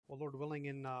Well, Lord willing,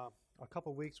 in a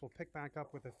couple weeks, we'll pick back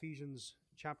up with Ephesians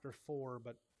chapter 4.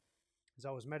 But as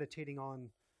I was meditating on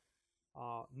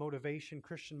motivation,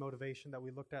 Christian motivation that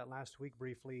we looked at last week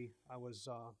briefly, I was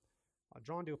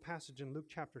drawn to a passage in Luke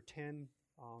chapter 10,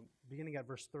 beginning at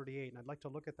verse 38. And I'd like to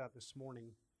look at that this morning.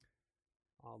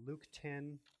 Luke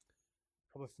 10,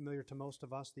 probably familiar to most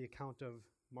of us, the account of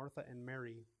Martha and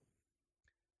Mary.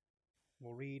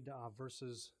 We'll read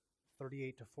verses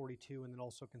 38 to 42 and then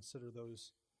also consider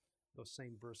those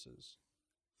same verses.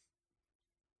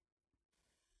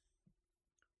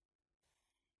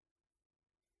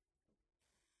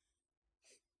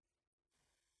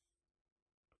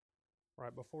 All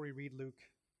right, before we read Luke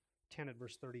 10 at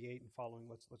verse 38 and following,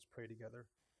 let's pray together.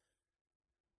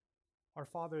 Our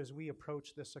Father, as we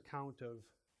approach this account of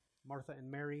Martha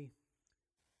and Mary,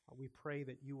 we pray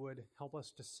that you would help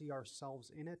us to see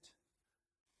ourselves in it,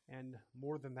 and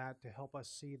more than that, to help us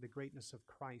see the greatness of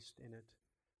Christ in it.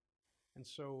 And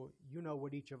so you know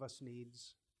what each of us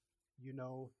needs. You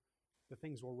know the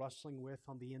things we're wrestling with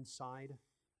on the inside,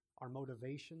 our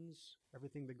motivations,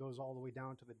 everything that goes all the way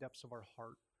down to the depths of our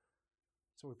heart.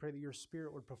 So we pray that your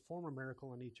Spirit would perform a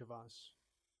miracle in each of us,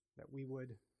 that we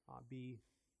would be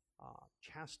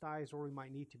chastised where we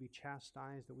might need to be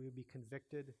chastised, that we would be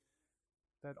convicted,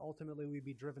 that ultimately we'd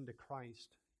be driven to Christ,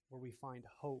 where we find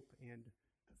hope and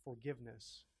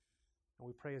forgiveness. And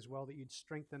we pray as well that you'd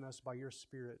strengthen us by your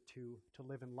Spirit to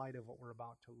live in light of what we're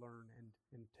about to learn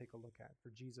and take a look at. For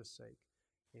Jesus' sake,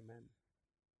 amen.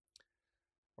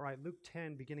 All right, Luke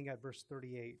 10, beginning at verse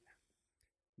 38.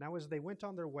 Now as they went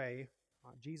on their way,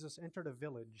 Jesus entered a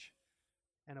village,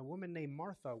 and a woman named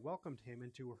Martha welcomed him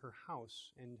into her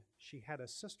house, and she had a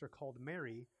sister called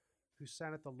Mary, who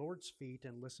sat at the Lord's feet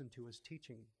and listened to his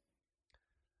teaching.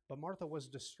 But Martha was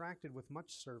distracted with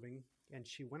much serving, and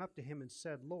she went up to him and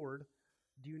said, "Lord,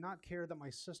 do you not care that my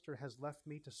sister has left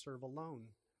me to serve alone?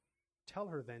 Tell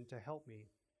her then to help me."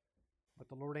 But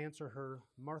the Lord answered her,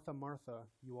 "Martha, Martha,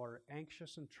 you are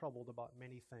anxious and troubled about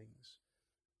many things,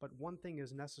 but one thing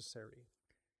is necessary.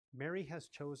 Mary has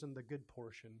chosen the good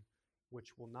portion,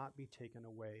 which will not be taken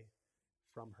away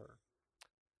from her."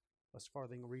 Thus far,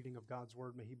 the reading of God's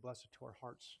word, may he bless it to our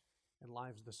hearts and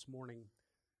lives this morning.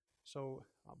 So,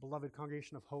 beloved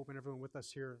congregation of hope and everyone with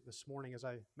us here this morning, as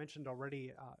I mentioned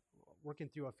already, working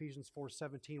through Ephesians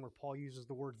 4:17, where Paul uses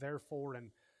the word therefore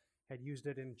and had used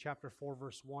it in chapter 4,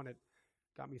 verse 1, it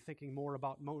got me thinking more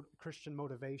about Christian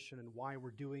motivation and why we're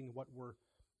doing what we're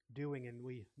doing. And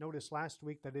we noticed last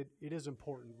week that it is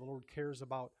important. The Lord cares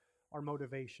about our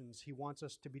motivations. He wants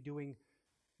us to be doing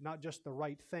not just the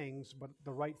right things, but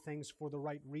the right things for the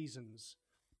right reasons.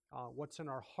 What's in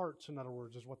our hearts, in other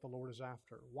words, is what the Lord is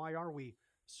after. Why are we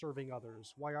serving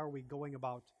others? Why are we going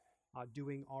about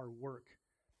doing our work?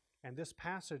 And this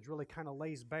passage really kind of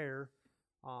lays bare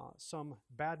some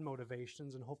bad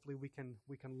motivations, and hopefully we can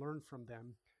learn from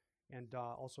them, and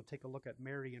also take a look at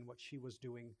Mary and what she was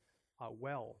doing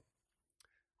well.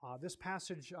 This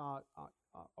passage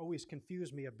always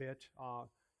confused me a bit.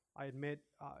 I admit,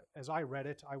 as I read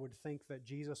it, I would think that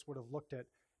Jesus would have looked at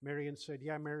Mary and said,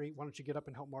 "Yeah, Mary, why don't you get up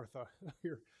and help Martha?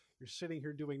 You're sitting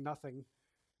here doing nothing.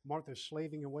 Martha's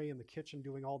slaving away in the kitchen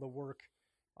doing all the work.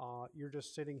 You're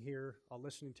just sitting here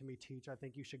listening to me teach. I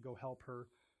think you should go help her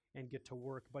and get to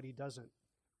work." But he doesn't.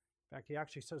 In fact, he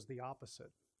actually says the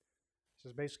opposite. He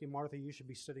says, basically, Martha, you should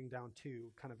be sitting down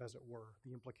too, kind of as it were,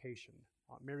 the implication.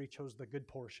 Mary chose the good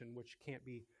portion, which can't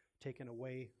be taken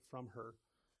away from her.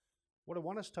 What I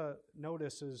want us to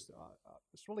notice is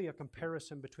it's really a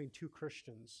comparison between two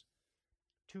Christians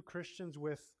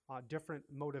with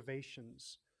different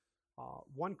motivations.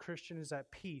 One Christian is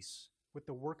at peace with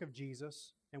the work of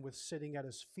Jesus and with sitting at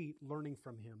his feet learning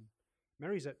from him.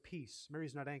 Mary's at peace.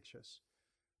 Mary's not anxious.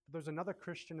 But there's another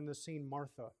Christian in the scene,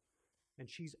 Martha, and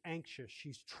she's anxious.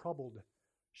 She's troubled.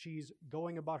 She's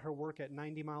going about her work at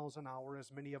 90 miles an hour,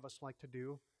 as many of us like to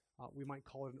do. We might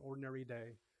call it an ordinary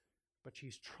day. But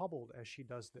she's troubled as she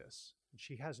does this. And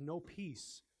she has no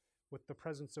peace with the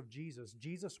presence of Jesus.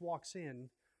 Jesus walks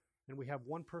in, and we have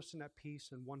one person at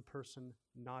peace and one person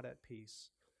not at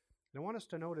peace. And I want us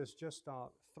to notice just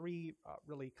three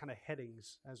really kind of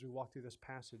headings as we walk through this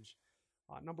passage.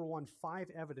 Number one, 5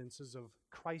 evidences of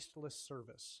Christless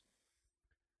service.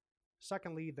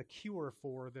 Secondly, the cure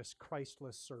for this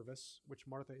Christless service, which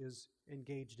Martha is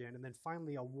engaged in. And then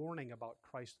finally, a warning about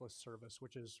Christless service,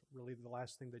 which is really the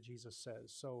last thing that Jesus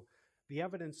says. So the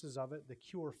evidences of it, the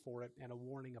cure for it, and a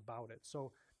warning about it.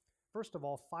 So first of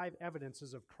all, 5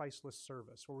 evidences of Christless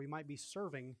service, where we might be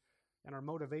serving and our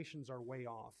motivations are way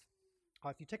off.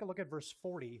 If you take a look at verse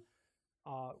 40,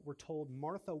 we're told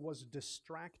Martha was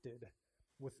distracted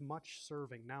with much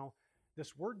serving. Now,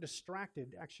 This word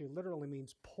distracted actually literally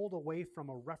means pulled away from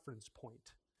a reference point.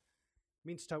 It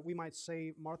means we might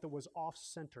say Martha was off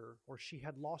center, or she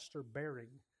had lost her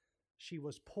bearing. She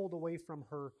was pulled away from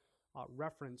her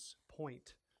reference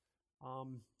point.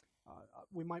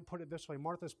 We might put it this way: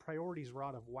 Martha's priorities were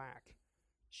out of whack.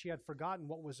 She had forgotten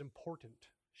what was important.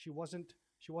 She wasn't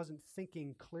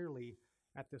thinking clearly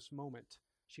at this moment.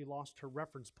 She lost her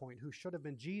reference point, who should have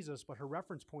been Jesus, but her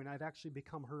reference point had actually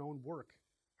become her own work,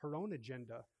 her own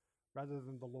agenda, rather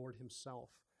than the Lord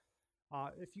himself.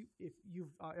 If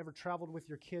you've ever traveled with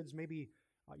your kids, maybe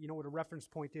you know what a reference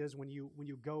point is. When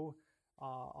you go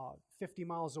 50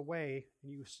 miles away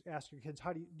and you ask your kids,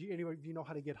 do any of you know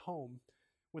how to get home?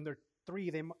 When they're 3,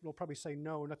 they'll probably say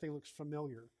no, nothing looks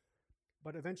familiar.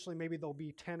 But eventually maybe they'll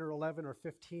be 10 or 11 or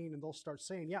 15 and they'll start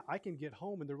saying, yeah, I can get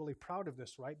home, and they're really proud of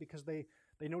this, right? Because they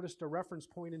noticed a reference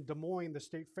point in Des Moines, the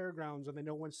state fairgrounds, and they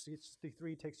know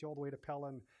 163 takes you all the way to Pella,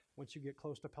 and once you get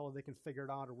close to Pella, they can figure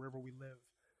it out, or wherever we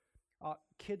live.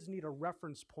 Kids need a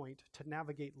reference point to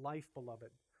navigate life, beloved.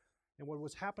 And what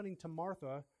was happening to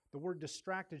Martha, the word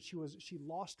distracted, she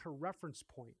lost her reference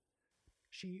point.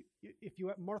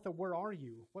 Martha, where are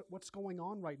you? What's going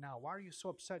on right now? Why are you so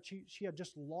upset? She had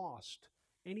just lost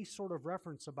any sort of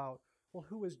reference about, well,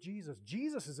 who is Jesus?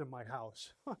 Jesus is in my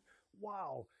house.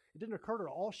 Wow. It didn't occur to her.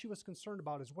 All she was concerned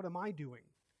about is, what am I doing?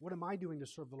 What am I doing to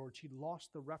serve the Lord? She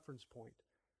lost the reference point.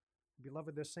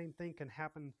 Beloved, the same thing can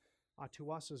happen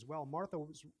to us as well.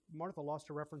 Martha lost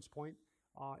her reference point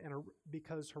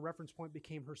because her reference point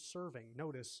became her serving.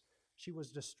 Notice, she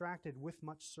was distracted with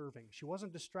much serving. She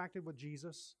wasn't distracted with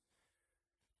Jesus.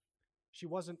 She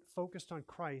wasn't focused on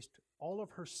Christ. All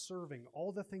of her serving,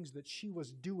 all the things that she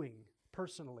was doing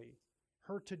personally,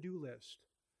 her to-do list,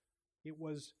 it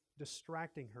was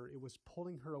distracting her. It was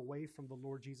pulling her away from the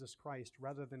Lord Jesus Christ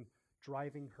rather than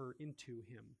driving her into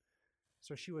him.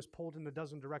 So she was pulled in a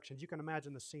dozen directions. You can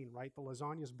imagine the scene, right? The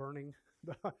lasagna's burning.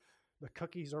 The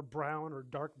cookies are brown or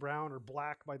dark brown or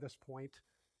black by this point.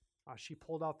 She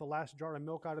pulled out the last jar of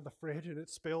milk out of the fridge and it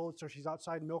spilled, so she's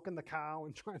outside milking the cow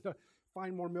and trying to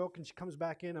find more milk, and she comes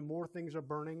back in and more things are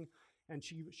burning, and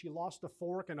she lost a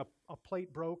fork and a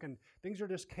plate broke, and things are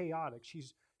just chaotic.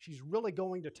 She's really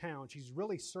going to town. She's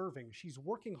really serving. She's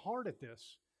working hard at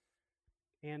this,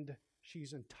 and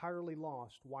she's entirely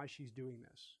lost why she's doing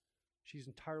this. She's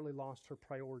entirely lost her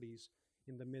priorities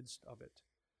in the midst of it.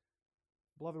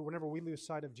 Beloved, whenever we lose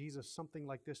sight of Jesus, something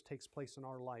like this takes place in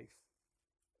our life.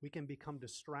 We can become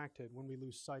distracted when we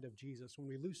lose sight of Jesus, when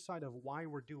we lose sight of why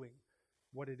we're doing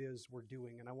what it is we're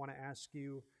doing. And I want to ask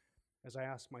you, as I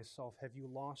ask myself, have you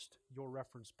lost your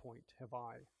reference point? Have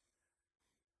I?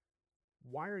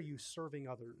 Why are you serving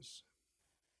others?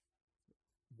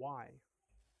 Why?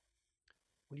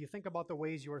 When you think about the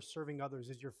ways you are serving others,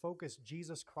 is your focus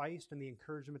Jesus Christ and the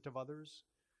encouragement of others?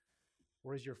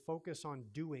 Or is your focus on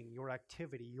doing your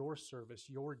activity, your service,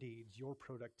 your deeds, your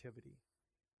productivity?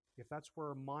 If that's where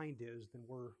our mind is, then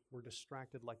we're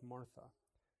distracted like Martha.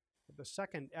 The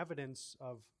second evidence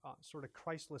of sort of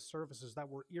Christless service is that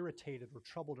we're irritated or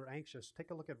troubled or anxious.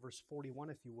 Take a look at verse 41,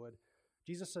 if you would.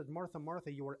 Jesus said, Martha,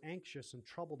 Martha, you are anxious and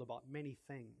troubled about many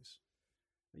things.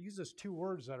 He uses two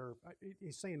words that are,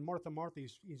 he's saying, Martha, Martha,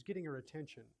 he's getting her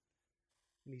attention.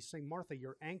 And he's saying, Martha,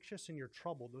 you're anxious and you're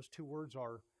troubled. Those two words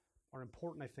are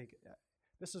important, I think.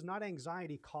 This is not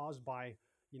anxiety caused by,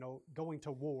 going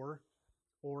to war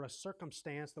or a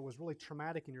circumstance that was really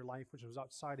traumatic in your life, which was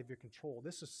outside of your control.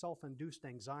 This is self-induced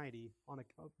anxiety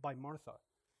by Martha.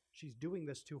 She's doing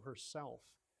this to herself.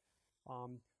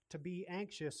 To be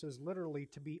anxious is literally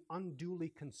to be unduly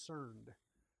concerned.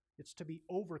 It's to be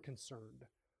over-concerned.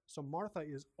 So Martha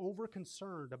is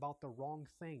over-concerned about the wrong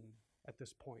thing at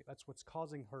this point. That's what's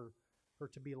causing her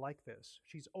to be like this.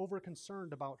 She's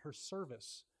over-concerned about her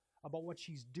service, about what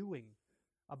she's doing,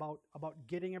 about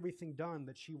getting everything done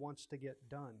that she wants to get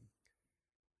done.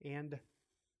 And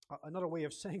another way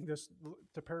of saying this,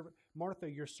 Martha,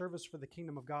 your service for the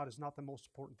kingdom of God is not the most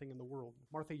important thing in the world.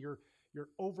 Martha, you're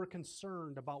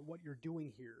over-concerned about what you're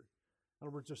doing here. In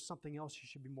other words, there's something else you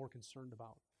should be more concerned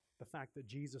about. The fact that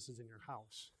Jesus is in your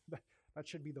house. That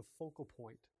should be the focal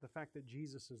point. The fact that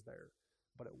Jesus is there,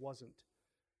 but it wasn't.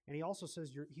 And he also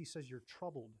says you're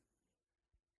troubled.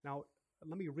 Now,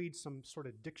 let me read some sort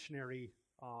of dictionary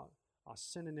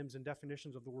synonyms and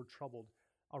definitions of the word troubled.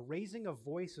 A raising of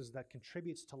voices that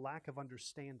contributes to lack of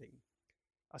understanding,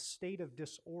 a state of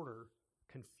disorder,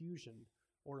 confusion,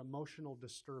 or emotional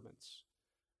disturbance.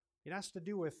 It has to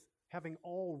do with having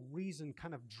all reason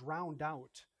kind of drowned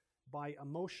out by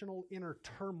emotional inner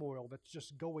turmoil that's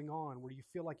just going on, where you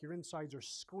feel like your insides are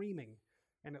screaming,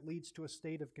 and it leads to a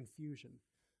state of confusion.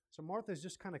 So Martha's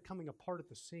just kind of coming apart at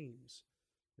the seams.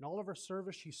 In all of her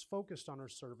service, she's focused on her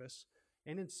service,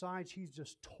 and inside she's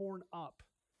just torn up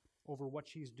over what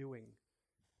she's doing.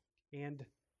 And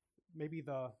maybe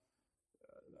the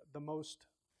most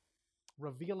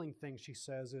revealing thing she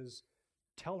says is,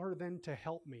 "Tell her then to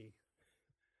help me."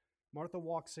 Martha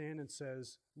walks in and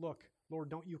says, "Look, Lord,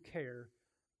 don't you care?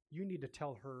 You need to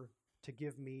tell her to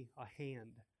give me a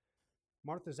hand."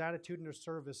 Martha's attitude in her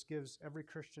service gives every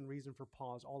Christian reason for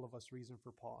pause, all of us reason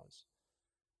for pause.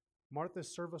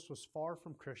 Martha's service was far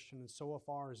from Christian, and so of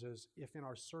ours is if in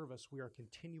our service we are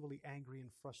continually angry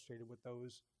and frustrated with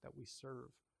those that we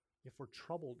serve, if we're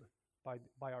troubled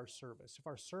by our service, if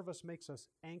our service makes us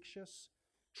anxious,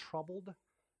 troubled,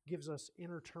 gives us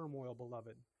inner turmoil,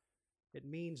 beloved, it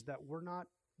means that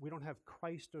we don't have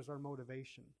Christ as our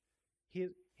motivation.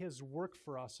 His work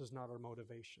for us is not our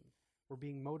motivation. We're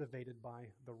being motivated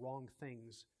by the wrong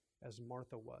things, as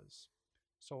Martha was.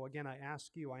 So again, I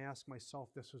ask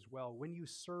myself this as well. When you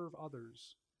serve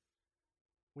others,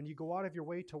 when you go out of your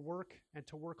way to work and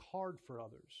to work hard for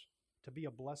others, to be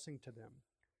a blessing to them,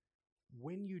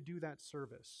 when you do that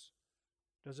service,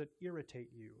 does it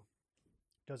irritate you?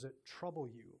 Does it trouble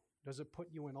you? Does it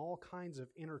put you in all kinds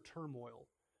of inner turmoil?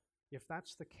 If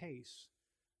that's the case,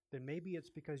 then maybe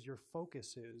it's because your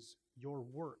focus is your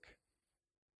work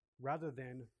rather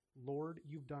than, "Lord,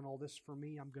 you've done all this for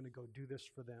me. I'm going to go do this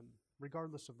for them."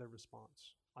 Regardless of their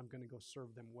response, I'm going to go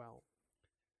serve them well.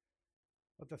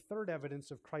 But the third evidence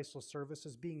of Christless service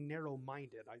is being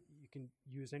narrow-minded. You can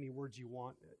use any words you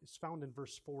want. It's found in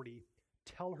verse 40.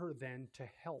 "Tell her then to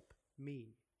help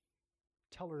me."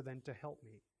 Tell her then to help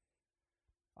me.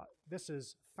 This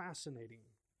is fascinating.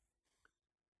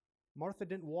 Martha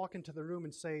didn't walk into the room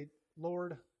and say,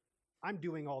 "Lord, I'm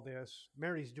doing all this.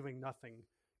 Mary's doing nothing.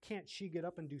 Can't she get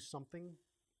up and do something?"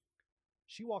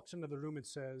 She walks into the room and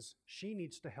says, she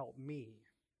needs to help me.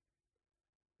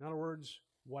 In other words,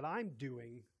 what I'm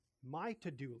doing, my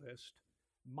to-do list,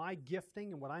 my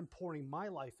gifting, and what I'm pouring my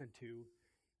life into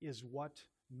is what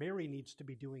Mary needs to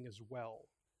be doing as well.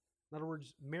 In other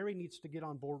words, Mary needs to get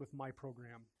on board with my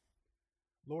program.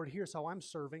 Lord, here's how I'm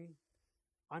serving.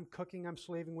 I'm cooking, I'm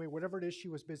slaving away, whatever it is she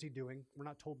was busy doing. We're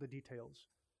not told the details.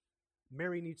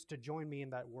 Mary needs to join me in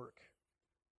that work.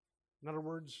 In other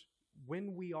words,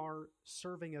 when we are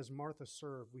serving as Martha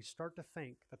served, we start to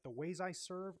think that the ways I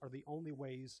serve are the only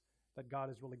ways that God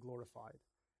is really glorified,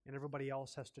 and everybody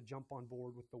else has to jump on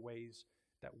board with the ways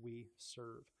that we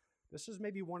serve. This is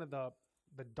maybe one of the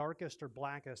darkest or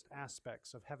blackest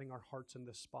aspects of having our hearts in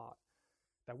this spot,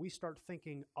 that we start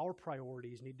thinking our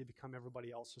priorities need to become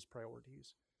everybody else's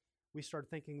priorities. We start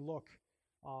thinking, look,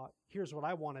 here's what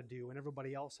I want to do, and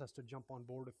everybody else has to jump on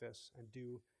board with this and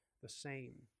do the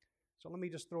same. So let me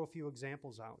just throw a few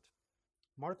examples out.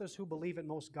 Marthas who believe it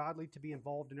most godly to be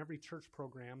involved in every church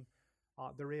program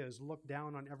there is look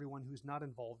down on everyone who's not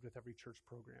involved with every church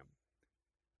program.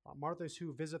 Marthas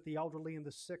who visit the elderly and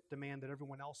the sick demand that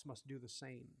everyone else must do the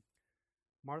same.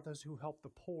 Marthas who help the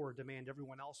poor demand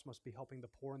everyone else must be helping the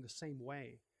poor in the same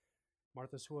way.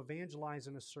 Marthas who evangelize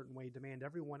in a certain way demand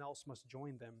everyone else must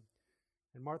join them.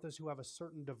 And Marthas who have a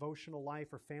certain devotional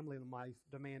life or family life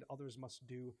demand others must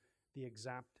do the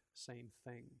exact same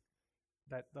thing.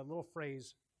 That the little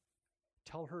phrase,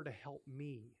 "Tell her to help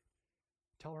me,"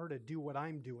 tell her to do what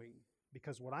I'm doing,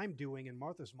 because what I'm doing in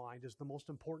Martha's mind is the most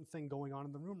important thing going on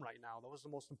in the room right now. That was the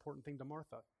most important thing to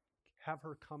Martha. Have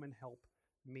her come and help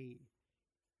me.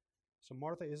 So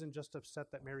Martha isn't just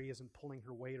upset that Mary isn't pulling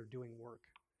her weight or doing work.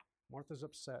 Martha's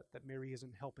upset that Mary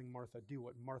isn't helping Martha do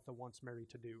what Martha wants Mary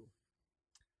to do.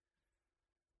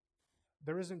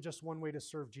 There isn't just one way to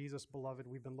serve Jesus, beloved.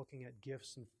 We've been looking at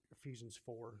gifts in Ephesians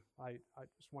 4. I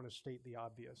just want to state the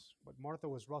obvious. What Martha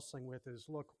was wrestling with is,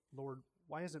 look, Lord,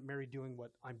 why isn't Mary doing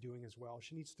what I'm doing as well?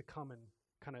 She needs to come and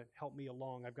kind of help me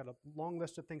along. I've got a long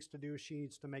list of things to do. She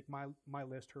needs to make my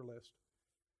list her list.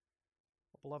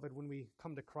 But beloved, when we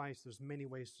come to Christ, there's many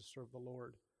ways to serve the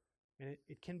Lord. And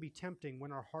it can be tempting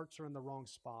when our hearts are in the wrong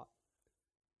spot,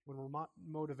 when we're not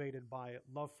motivated by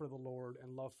love for the Lord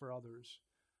and love for others,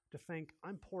 to think,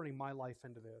 I'm pouring my life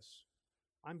into this.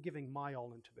 I'm giving my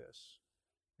all into this.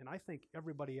 And I think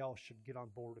everybody else should get on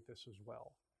board with this as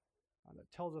well. That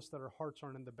tells us that our hearts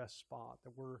aren't in the best spot,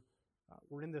 that we're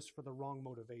in this for the wrong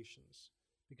motivations,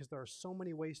 because there are so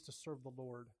many ways to serve the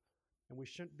Lord, and we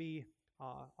shouldn't be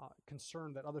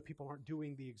concerned that other people aren't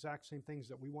doing the exact same things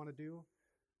that we want to do,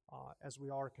 as we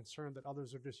are concerned that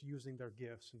others are just using their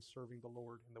gifts and serving the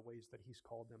Lord in the ways that He's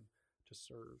called them to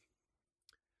serve.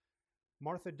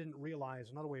 Martha didn't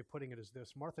realize, another way of putting it is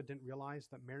this, Martha didn't realize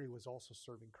that Mary was also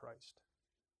serving Christ.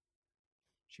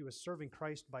 She was serving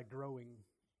Christ by growing,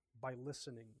 by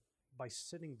listening, by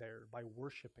sitting there, by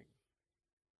worshiping.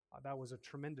 that was a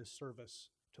tremendous service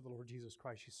to the Lord Jesus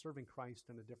Christ. She's serving Christ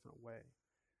in a different way.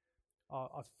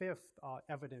 A fifth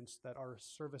evidence that our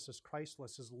service is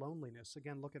Christless is loneliness.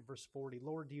 Again, look at verse 40.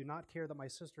 Lord, do you not care that my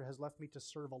sister has left me to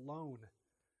serve alone?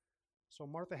 So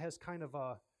Martha has kind of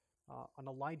an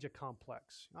Elijah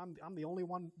complex. I'm the only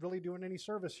one really doing any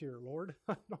service here, Lord.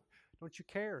 Don't you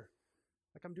care?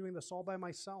 Like I'm doing this all by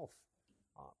myself.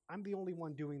 I'm the only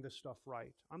one doing this stuff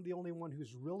right. I'm the only one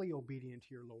who's really obedient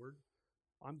to your Lord.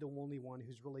 I'm the only one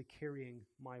who's really carrying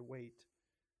my weight.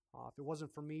 If it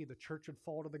wasn't for me, the church would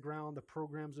fall to the ground, the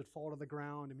programs would fall to the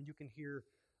ground. I mean, you can hear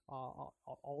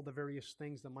all the various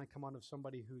things that might come out of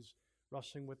somebody who's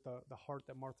wrestling with the heart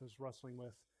that Martha's wrestling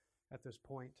with at this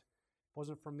point. If it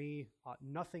wasn't for me,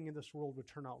 nothing in this world would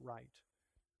turn out right.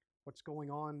 What's going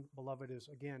on, beloved, is,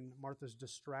 again, Martha's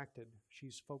distracted.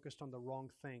 She's focused on the wrong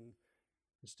thing.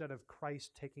 Instead of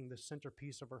Christ taking the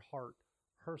centerpiece of her heart,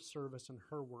 her service and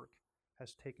her work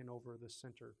has taken over the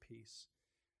centerpiece.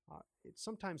 It's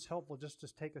sometimes helpful just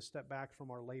to take a step back from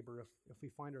our labor if we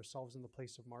find ourselves in the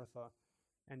place of Martha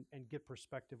and get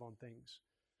perspective on things.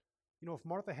 You know, if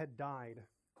Martha had died,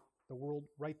 the world,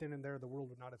 right then and there, the world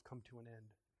would not have come to an end.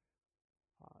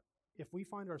 If we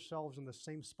find ourselves in the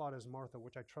same spot as Martha,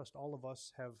 which I trust all of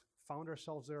us have found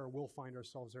ourselves there or will find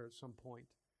ourselves there at some point,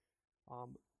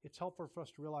 it's helpful for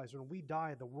us to realize when we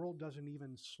die, the world doesn't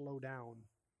even slow down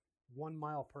 1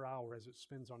 mile per hour as it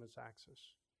spins on its axis.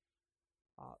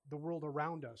 The world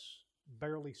around us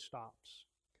barely stops.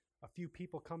 A few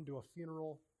people come to a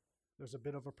funeral. There's a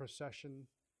bit of a procession.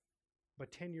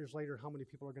 But 10 years later, how many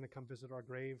people are going to come visit our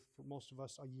grave? For most of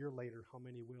us, a year later, how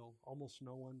many will? Almost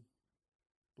no one.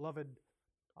 Beloved,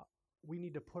 we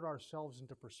need to put ourselves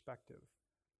into perspective.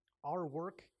 Our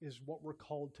work is what we're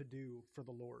called to do for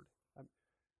the Lord.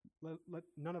 Let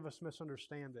none of us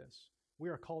misunderstand this. We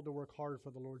are called to work hard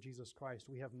for the Lord Jesus Christ.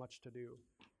 We have much to do.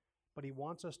 But he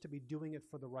wants us to be doing it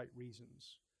for the right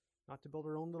reasons. Not to build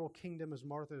our own little kingdom as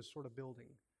Martha is sort of building,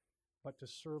 but to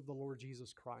serve the Lord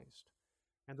Jesus Christ.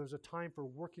 And there's a time for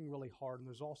working really hard, and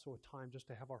there's also a time just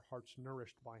to have our hearts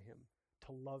nourished by him,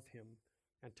 to love him,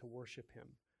 and to worship him.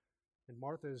 And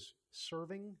Martha is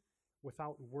serving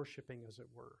without worshiping, as it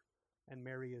were. And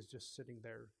Mary is just sitting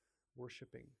there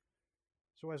worshiping.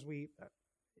 So if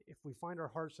we find our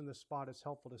hearts in this spot, it's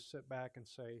helpful to sit back and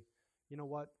say, you know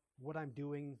what I'm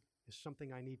doing is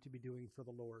something I need to be doing for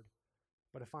the Lord.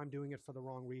 But if I'm doing it for the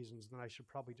wrong reasons, then I should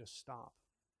probably just stop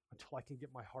until I can get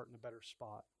my heart in a better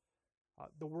spot.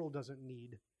 The world doesn't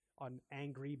need an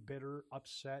angry, bitter,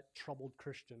 upset, troubled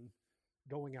Christian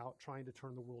going out trying to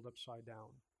turn the world upside down.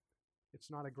 It's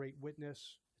not a great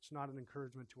witness. It's not an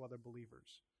encouragement to other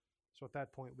believers. So at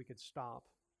that point, we could stop,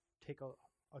 take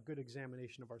a good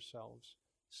examination of ourselves,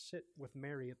 sit with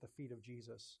Mary at the feet of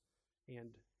Jesus,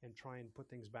 and try and put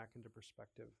things back into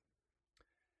perspective.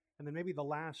 And then maybe the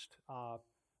last,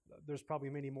 there's probably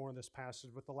many more in this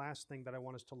passage, but the last thing that I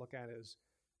want us to look at is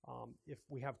if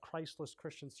we have Christless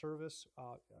Christian service,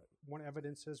 one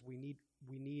evidence is we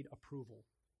need approval,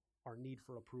 our need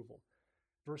for approval.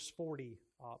 Verse 40,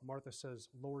 Martha says,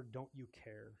 Lord, don't you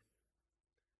care?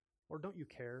 Or don't you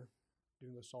care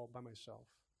doing this all by myself?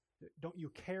 Don't you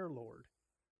care, Lord?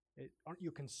 Aren't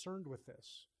you concerned with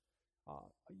this?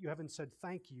 You haven't said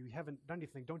thank you. You haven't done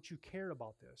anything. Don't you care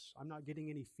about this? I'm not getting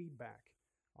any feedback.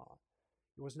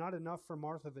 It was not enough for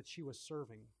Martha that she was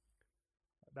serving.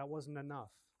 That wasn't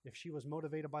enough. If she was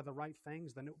motivated by the right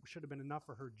things, then it should have been enough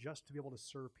for her just to be able to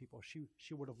serve people.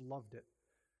 She would have loved it.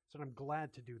 So I'm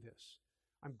glad to do this.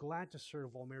 I'm glad to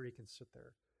serve while Mary can sit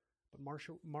there. But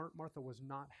Martha was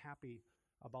not happy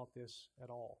about this at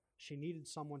all. She needed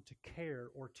someone to care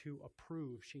or to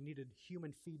approve. She needed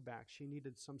human feedback. She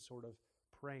needed some sort of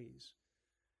praise.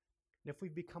 And if we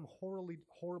become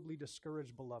horribly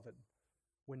discouraged, beloved,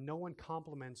 when no one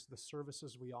compliments the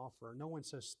services we offer, no one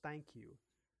says thank you,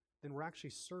 then we're actually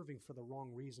serving for the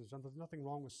wrong reasons. And there's nothing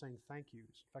wrong with saying thank yous.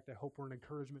 In fact, I hope we're an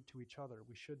encouragement to each other.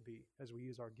 We should be as we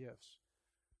use our gifts.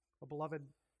 But beloved,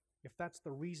 if that's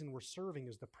the reason we're serving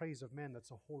is the praise of men,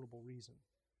 that's a horrible reason.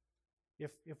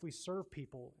 If we serve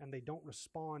people and they don't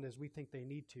respond as we think they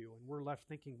need to, and we're left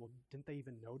thinking, well, didn't they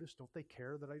even notice? Don't they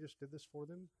care that I just did this for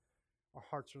them? Our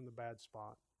hearts are in the bad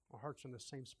spot. Our hearts are in the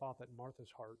same spot that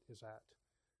Martha's heart is at.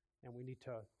 And we need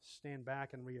to stand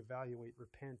back and reevaluate,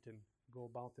 repent, and go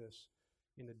about this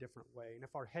in a different way. And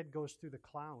if our head goes through the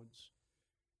clouds,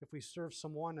 if we serve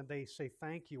someone and they say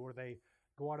thank you, or they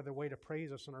go out of their way to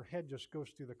praise us and our head just goes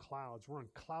through the clouds, we're on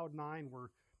cloud nine, we're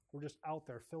just out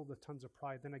there filled with tons of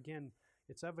pride, then again,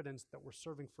 it's evidence that we're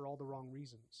serving for all the wrong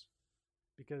reasons.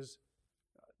 Because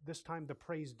this time the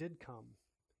praise did come.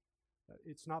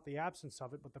 It's not the absence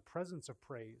of it, but the presence of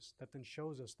praise that then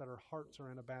shows us that our hearts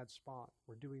are in a bad spot.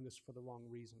 We're doing this for the wrong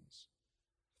reasons.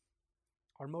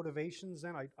 Our motivations,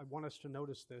 then, I want us to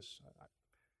notice this.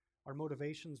 Our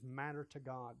motivations matter to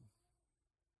God.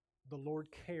 The Lord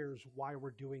cares why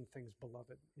we're doing things,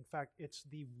 beloved. In fact, it's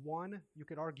the one, you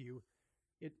could argue,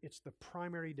 it's the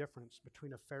primary difference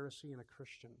between a Pharisee and a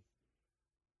Christian.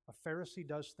 A Pharisee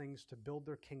does things to build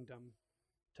their kingdom,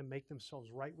 to make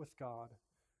themselves right with God.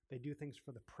 They do things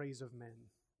for the praise of men.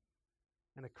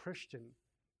 And a Christian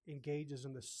engages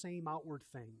in the same outward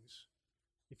things.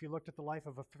 If you looked at the life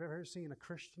of a Pharisee and a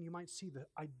Christian, you might see the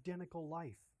identical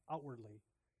life outwardly.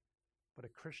 But a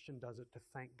Christian does it to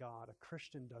thank God. A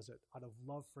Christian does it out of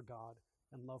love for God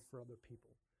and love for other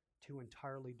people. Two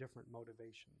entirely different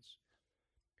motivations.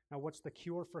 Now, what's the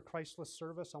cure for Christless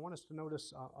service? I want us to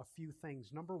notice a few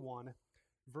things. Number one,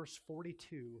 verse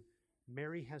 42,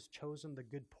 Mary has chosen the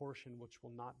good portion which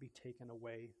will not be taken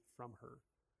away from her.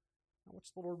 Now,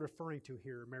 what's the Lord referring to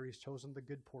here? Mary's chosen the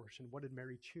good portion. What did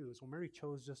Mary choose? Well, Mary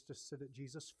chose just to sit at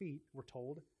Jesus' feet, we're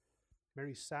told.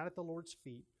 Mary sat at the Lord's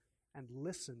feet and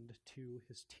listened to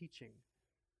his teaching.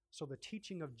 So the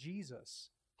teaching of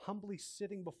Jesus, humbly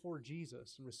sitting before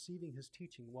Jesus and receiving his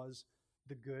teaching, was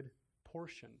the good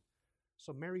portion.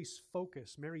 So Mary's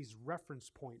focus, Mary's reference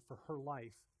point for her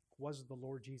life was the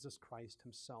Lord Jesus Christ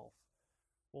himself.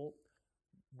 Well,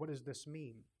 what does this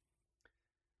mean?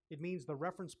 It means the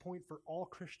reference point for all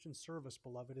Christian service,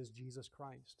 beloved, is Jesus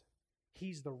Christ.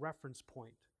 He's the reference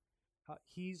point.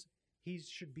 He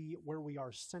should be where we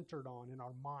are centered on in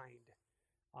our mind.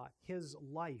 His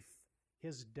life,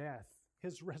 his death,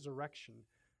 his resurrection,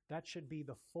 that should be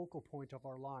the focal point of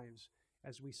our lives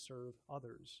as we serve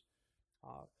others.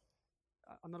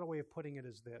 Another way of putting it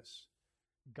is this: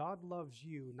 God loves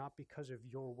you not because of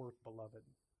your work, beloved.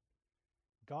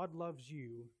 God loves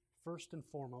you first and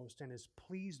foremost and is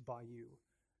pleased by you,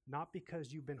 not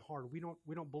because you've been hard. We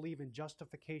don't believe in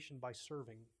justification by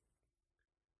serving.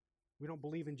 We don't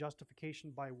believe in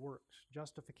justification by works,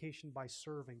 justification by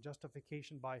serving,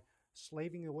 justification by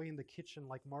slaving away in the kitchen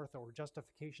like Martha, or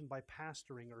justification by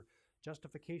pastoring, or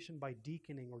justification by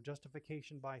deaconing, or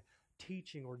justification by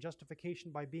teaching, or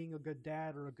justification by being a good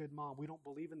dad or a good mom. We don't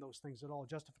believe in those things at all.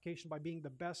 Justification by being the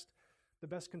best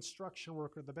construction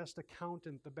worker, the best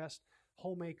accountant, the best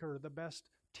homemaker, the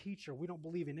best teacher. We don't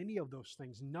believe in any of those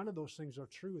things. None of those things are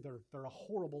true. They're a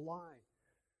horrible lie.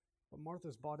 But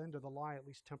Martha's bought into the lie, at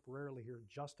least temporarily here,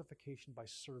 justification by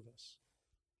service.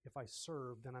 If I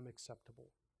serve, then I'm acceptable.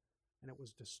 And it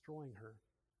was destroying her.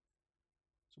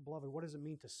 So, beloved, what does it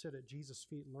mean to sit at Jesus'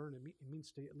 feet and learn? It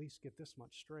means to at least get this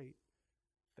much straight: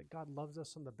 that God loves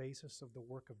us on the basis of the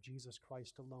work of Jesus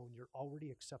Christ alone. You're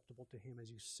already acceptable to him as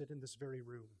you sit in this very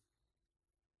room.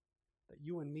 That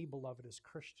you and me, beloved, as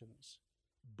Christians,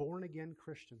 born-again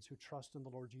Christians who trust in the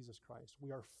Lord Jesus Christ,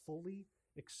 we are fully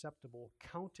acceptable,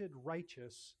 counted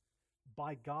righteous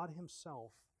by God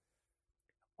himself.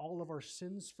 All of our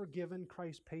sins forgiven,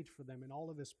 Christ paid for them, and all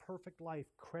of his perfect life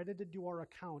credited to our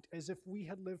account as if we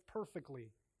had lived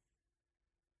perfectly.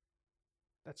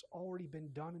 That's already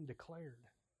been done and declared.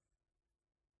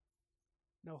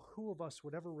 Now, who of us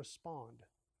would ever respond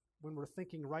when we're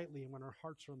thinking rightly and when our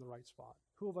hearts are in the right spot?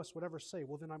 Who of us would ever say,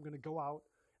 well, then I'm going to go out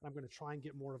and I'm going to try and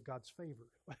get more of God's favor?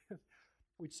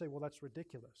 We'd say, well, that's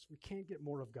ridiculous. We can't get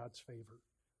more of God's favor.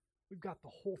 We've got the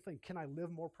whole thing. Can I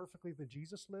live more perfectly than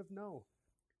Jesus lived? No.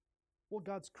 Well,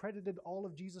 God's credited all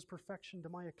of Jesus' perfection to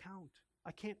my account.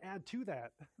 I can't add to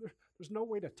that. There's no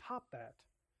way to top that.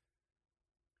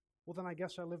 Well, then I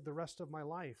guess I live the rest of my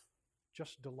life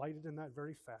just delighted in that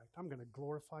very fact. I'm going to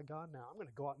glorify God now. I'm going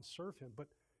to go out and serve him, but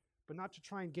not to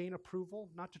try and gain approval,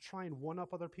 not to try and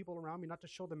one-up other people around me, not to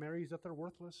show the Marys that they're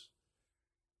worthless.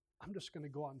 I'm just going to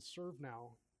go out and serve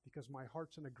now because my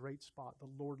heart's in a great spot. The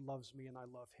Lord loves me and I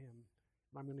love him.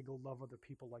 And I'm going to go love other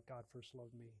people like God first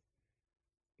loved me.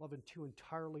 Loving two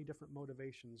entirely different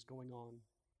motivations going on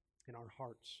in our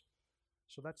hearts.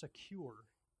 So that's a cure.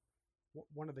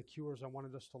 One of the cures I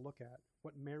wanted us to look at,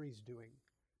 what Mary's doing.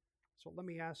 So let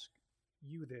me ask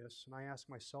you this, and I ask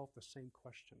myself the same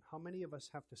question. How many of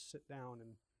us have to sit down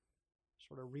and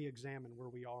sort of re-examine where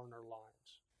we are in our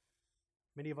lives?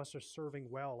 Many of us are serving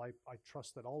well. I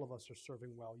trust that all of us are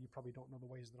serving well. You probably don't know the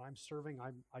ways that I'm serving.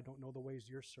 I don't know the ways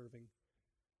you're serving.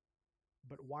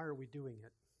 But why are we doing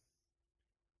it?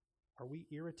 Are we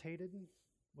irritated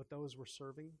with those we're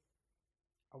serving?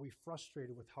 Are we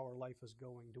frustrated with how our life is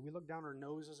going? Do we look down our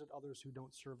noses at others who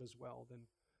don't serve as well?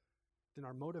 Then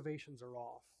our motivations are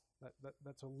off.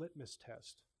 That's a litmus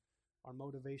test. Our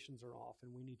motivations are off,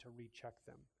 and we need to recheck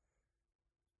them.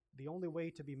 The only way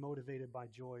to be motivated by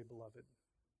joy, beloved,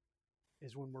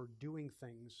 is when we're doing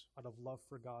things out of love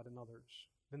for God and others.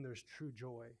 Then there's true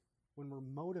joy. When we're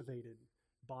motivated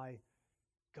by,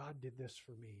 God did this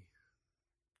for me.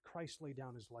 Christ laid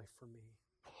down his life for me.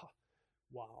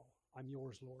 Wow, I'm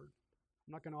yours, Lord.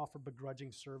 I'm not going to offer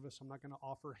begrudging service. I'm not going to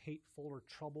offer hateful or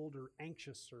troubled or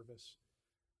anxious service.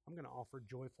 I'm going to offer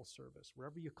joyful service.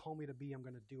 Wherever you call me to be, I'm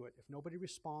going to do it. If nobody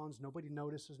responds, nobody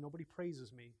notices, nobody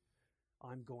praises me,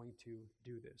 I'm going to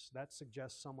do this. That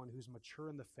suggests someone who's mature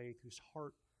in the faith, whose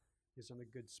heart is in a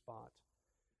good spot.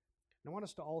 And I want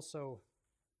us to also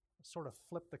sort of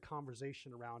flip the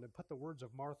conversation around and put the words of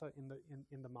Martha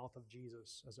in the mouth of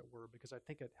Jesus, as it were, because I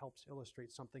think it helps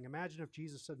illustrate something. Imagine if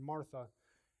Jesus said, Martha,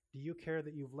 do you care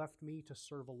that you've left me to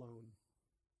serve alone?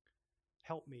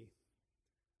 Help me.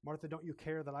 Martha, don't you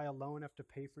care that I alone have to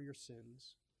pay for your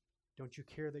sins? Don't you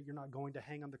care that you're not going to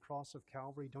hang on the cross of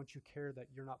Calvary? Don't you care that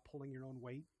you're not pulling your own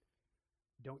weight?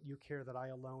 Don't you care that I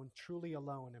alone, truly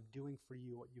alone, am doing for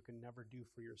you what you can never do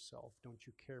for yourself? Don't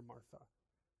you care, Martha?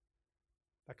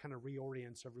 That kind of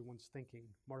reorients everyone's thinking,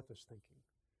 Martha's thinking.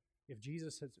 If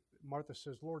Martha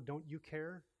says, Lord, don't you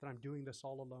care that I'm doing this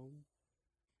all alone?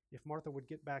 If Martha would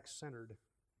get back centered,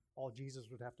 all Jesus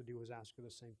would have to do is ask her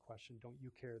the same question. Don't you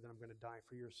care that I'm going to die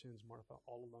for your sins, Martha,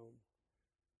 all alone?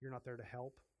 You're not there to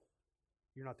help.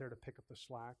 You're not there to pick up the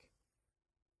slack.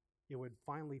 It would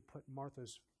finally put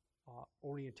Martha's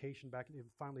orientation back, and it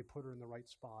would finally put her in the right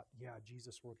spot. Yeah,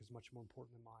 Jesus' work is much more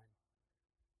important than mine.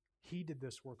 He did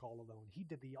this work all alone. He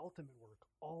did the ultimate work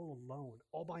all alone,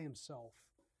 all by himself,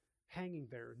 hanging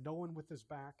there, no one with his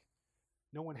back,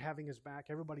 no one having his back,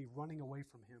 everybody running away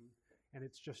from him. And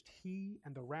it's just he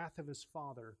and the wrath of his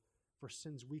Father for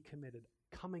sins we committed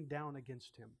coming down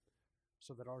against him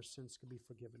so that our sins could be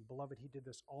forgiven. Beloved, he did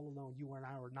this all alone. You and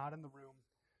I were not in the room.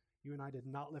 You and I did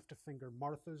not lift a finger.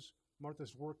 Martha's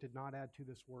work did not add to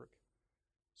this work.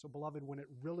 So, beloved, when it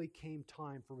really came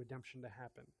time for redemption to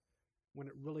happen, when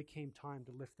it really came time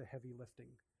to lift the heavy lifting,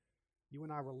 you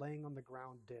and I were laying on the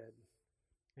ground dead,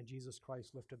 and Jesus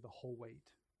Christ lifted the whole weight.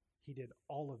 He did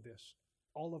all of this,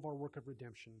 all of our work of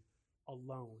redemption,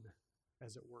 alone,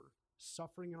 as it were,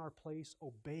 suffering in our place,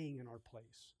 obeying in our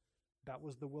place. That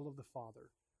was the will of the Father,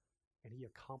 and he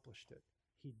accomplished it.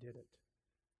 He did it.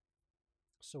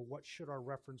 So what should our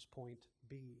reference point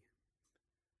be?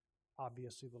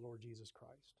 Obviously, the Lord Jesus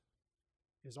Christ.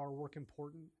 Is our work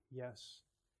important? Yes.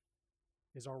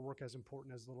 Is our work as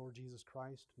important as the Lord Jesus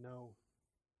Christ? No.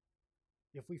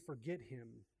 If we forget him,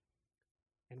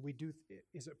 and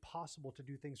is it possible to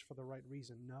do things for the right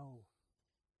reason? No.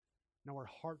 No, our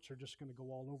hearts are just going to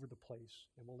go all over the place,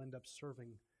 and we'll end up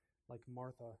serving like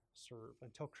Martha served.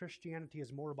 Until Christianity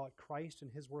is more about Christ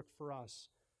and his work for us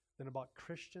than about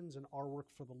Christians and our work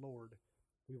for the Lord,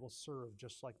 we will serve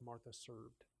just like Martha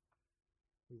served.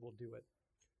 We will do it.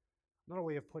 Another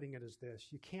way of putting it is this: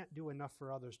 you can't do enough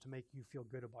for others to make you feel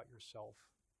good about yourself.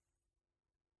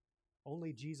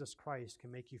 Only Jesus Christ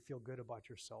can make you feel good about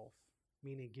yourself,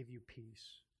 meaning give you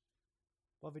peace.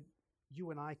 Beloved,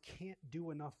 you and I can't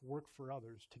do enough work for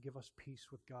others to give us peace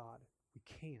with God. We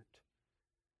can't.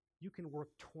 You can work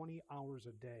 20 hours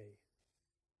a day.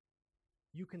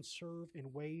 You can serve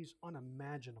in ways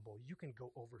unimaginable. You can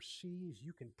go overseas.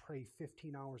 You can pray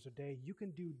 15 hours a day. You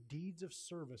can do deeds of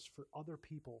service for other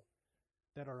people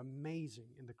that are amazing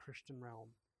in the Christian realm.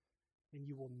 And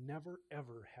you will never,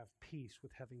 ever have peace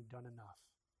with having done enough,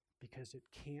 because it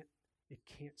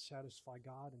can't satisfy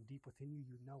God, and deep within you,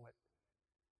 you know it.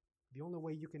 The only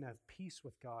way you can have peace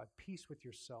with God, peace with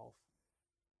yourself,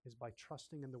 is by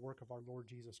trusting in the work of our Lord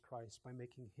Jesus Christ, by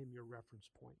making him your reference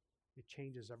point. It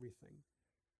changes everything.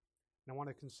 And I want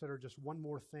to consider just one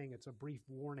more thing. It's a brief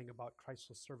warning about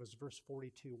Christless service. Verse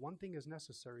 42, one thing is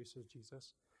necessary, says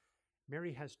Jesus.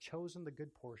 Mary has chosen the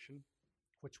good portion,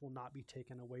 which will not be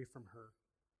taken away from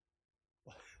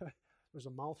her. There's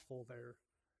a mouthful there.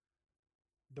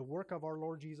 The work of our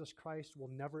Lord Jesus Christ will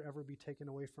never, ever be taken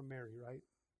away from Mary, right?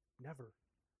 Never.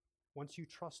 Once you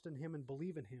trust in him and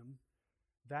believe in him,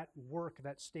 that work,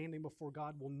 that standing before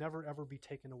God will never, ever be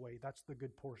taken away. That's the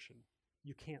good portion.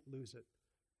 You can't lose it.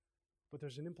 But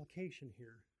there's an implication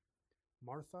here.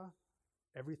 Martha,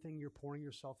 everything you're pouring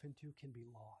yourself into can be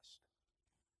lost.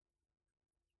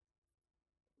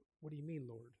 What do you mean,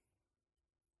 Lord?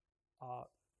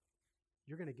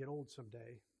 You're going to get old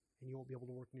someday, and you won't be able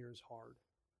to work near as hard.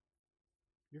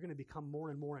 You're going to become more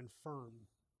and more infirm,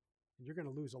 and you're going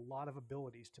to lose a lot of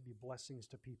abilities to be blessings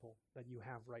to people that you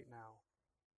have right now.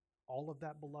 All of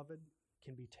that, beloved,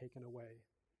 can be taken away.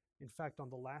 In fact, on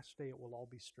the last day, it will all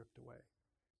be stripped away.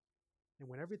 And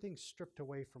when everything's stripped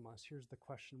away from us, here's the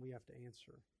question we have to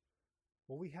answer.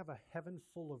 Will we have a heaven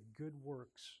full of good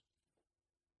works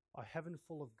a heaven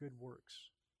full of good works.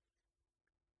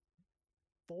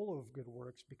 Full of good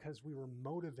works because we were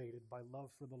motivated by love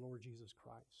for the Lord Jesus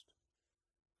Christ?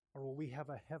 Or will we have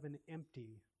a heaven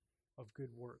empty of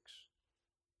good works?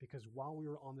 Because while we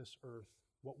were on this earth,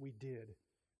 what we did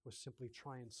was simply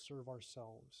try and serve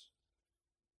ourselves,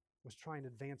 was try and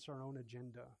advance our own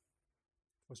agenda,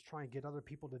 was try and get other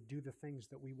people to do the things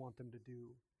that we want them to do,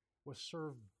 was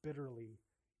serve bitterly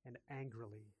and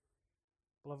angrily.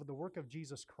 Beloved, the work of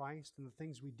Jesus Christ and the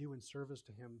things we do in service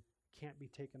to him can't be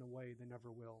taken away. They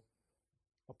never will.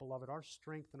 But beloved, our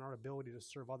strength and our ability to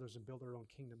serve others and build our own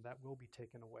kingdom, that will be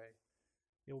taken away.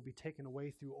 It will be taken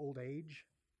away through old age.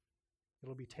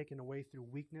 It'll be taken away through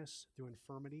weakness, through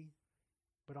infirmity.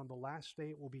 But on the last day,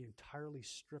 it will be entirely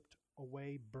stripped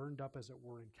away, burned up as it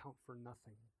were, and count for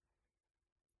nothing.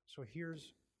 So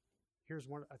here's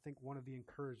one, I think, one of the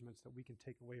encouragements that we can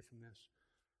take away from this.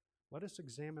 Let us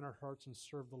examine our hearts and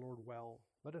serve the Lord well.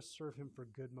 Let us serve him for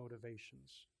good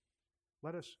motivations.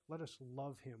 Let us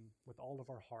love him with all of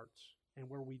our hearts. And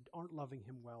where we aren't loving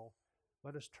him well,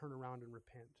 let us turn around and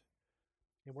repent.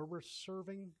 And where we're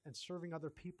serving other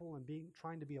people and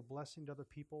trying to be a blessing to other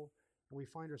people, and we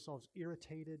find ourselves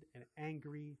irritated and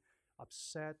angry,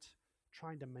 upset,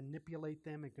 trying to manipulate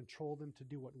them and control them to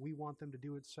do what we want them to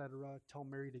do, etc. Tell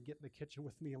Mary to get in the kitchen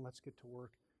with me and let's get to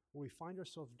work. When we find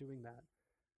ourselves doing that,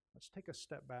 let's take a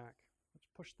step back. Let's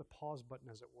push the pause button,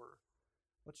 as it were.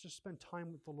 Let's just spend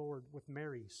time with the Lord, with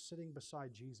Mary, sitting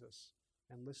beside Jesus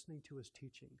and listening to his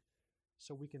teaching,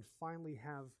 so we can finally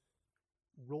have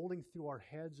rolling through our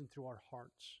heads and through our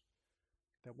hearts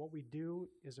that what we do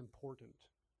is important.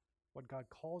 What God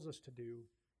calls us to do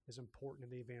is important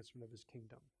in the advancement of his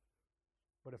kingdom.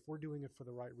 But if we're doing it for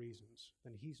the right reasons,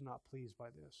 then he's not pleased by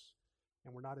this.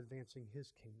 And we're not advancing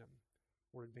his kingdom.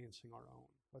 We're advancing our own.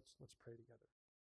 Let's pray together.